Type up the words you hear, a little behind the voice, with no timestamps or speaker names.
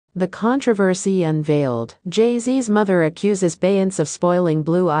The controversy unveiled. Jay-Z's mother accuses Beyonce of spoiling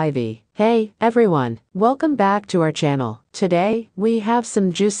Blue Ivy. Hey, everyone. Welcome back to our channel. Today, we have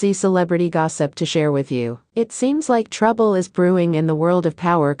some juicy celebrity gossip to share with you. It seems like trouble is brewing in the world of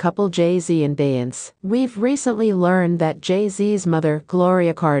power couple Jay-Z and Beyoncé. We've recently learned that Jay-Z's mother,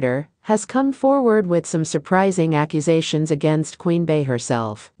 Gloria Carter, has come forward with some surprising accusations against Queen Bey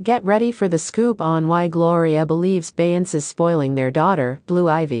herself. Get ready for the scoop on why Gloria believes Beyonce is spoiling their daughter, Blue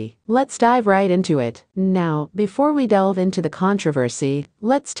Ivy. Let's dive right into it. Now, before we delve into the controversy,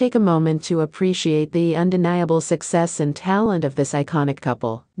 let's take a moment to appreciate the undeniable success and talent of this iconic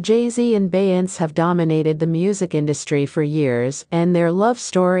couple. Jay-Z and Beyoncé have dominated the music industry for years, and their love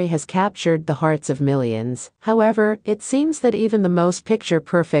story has captured the hearts of millions. However, it seems that even the most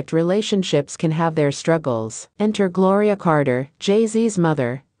picture-perfect relationships can have their struggles. Enter Gloria Carter, Jay-Z's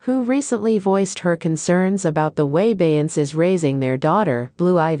mother, who recently voiced her concerns about the way Beyoncé is raising their daughter,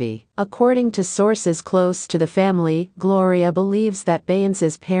 Blue Ivy. According to sources close to the family, Gloria believes that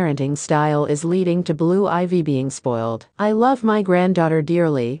Beyoncé's parenting style is leading to Blue Ivy being spoiled. "I love my granddaughter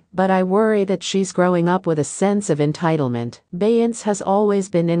dearly, but I worry that she's growing up with a sense of entitlement. Beyoncé has always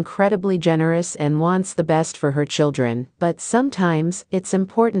been incredibly generous and wants the best for her children, but sometimes it's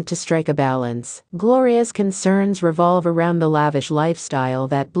important to strike a balance." Gloria's concerns revolve around the lavish lifestyle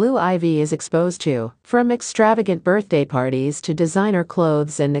that Blue Ivy is exposed to. From extravagant birthday parties to designer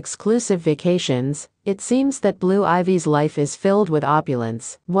clothes and exclusive vacations, it seems that Blue Ivy's life is filled with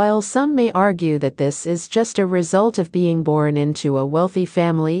opulence. While some may argue that this is just a result of being born into a wealthy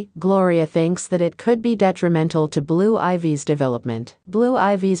family, Gloria thinks that it could be detrimental to Blue Ivy's development. Blue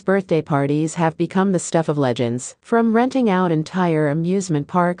Ivy's birthday parties have become the stuff of legends. From renting out entire amusement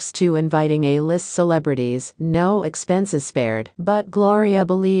parks to inviting A-list celebrities, no expense is spared. But Gloria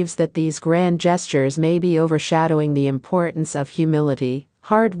believes that these grand gestures may be overshadowing the importance of humility,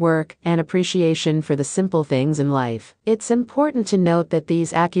 hard work, and appreciation for the simple things in life. It's important to note that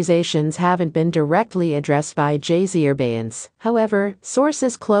these accusations haven't been directly addressed by Jay-Z or Beyoncé. However,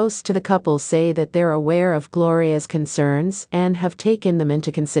 sources close to the couple say that they're aware of Gloria's concerns and have taken them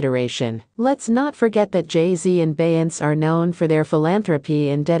into consideration. Let's not forget that Jay-Z and Beyoncé are known for their philanthropy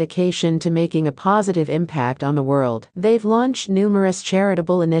and dedication to making a positive impact on the world. They've launched numerous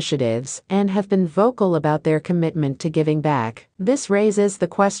charitable initiatives and have been vocal about their commitment to giving back. This raises the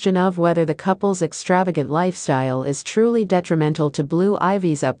question of whether the couple's extravagant lifestyle is truly detrimental to Blue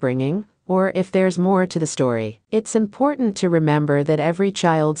Ivy's upbringing, or if there's more to the story. It's important to remember that every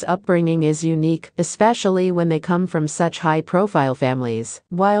child's upbringing is unique, especially when they come from such high-profile families.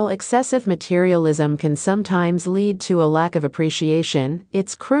 While excessive materialism can sometimes lead to a lack of appreciation,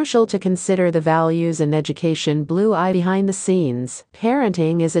 it's crucial to consider the values and education Blue Ivy behind the scenes.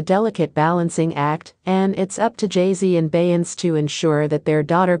 Parenting is a delicate balancing act, and it's up to Jay-Z and Beyoncé to ensure that their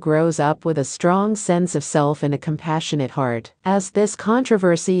daughter grows up with a strong sense of self and a compassionate heart. As this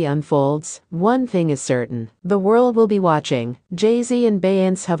controversy unfolds, one thing is certain: the world will be watching. Jay-Z and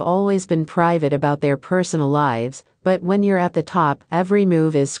Beyoncé have always been private about their personal lives, but when you're at the top, every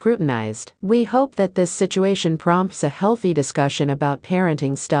move is scrutinized. We hope that this situation prompts a healthy discussion about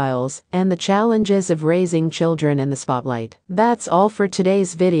parenting styles and the challenges of raising children in the spotlight. That's all for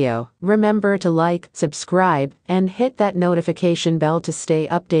today's video. Remember to like, subscribe, and hit that notification bell to stay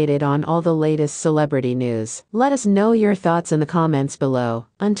updated on all the latest celebrity news. Let us know your thoughts in the comments below.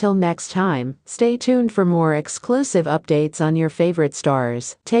 Until next time, stay tuned for more exclusive updates on your favorite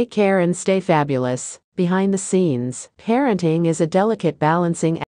stars. Take care and stay fabulous. Behind the scenes, parenting is a delicate balancing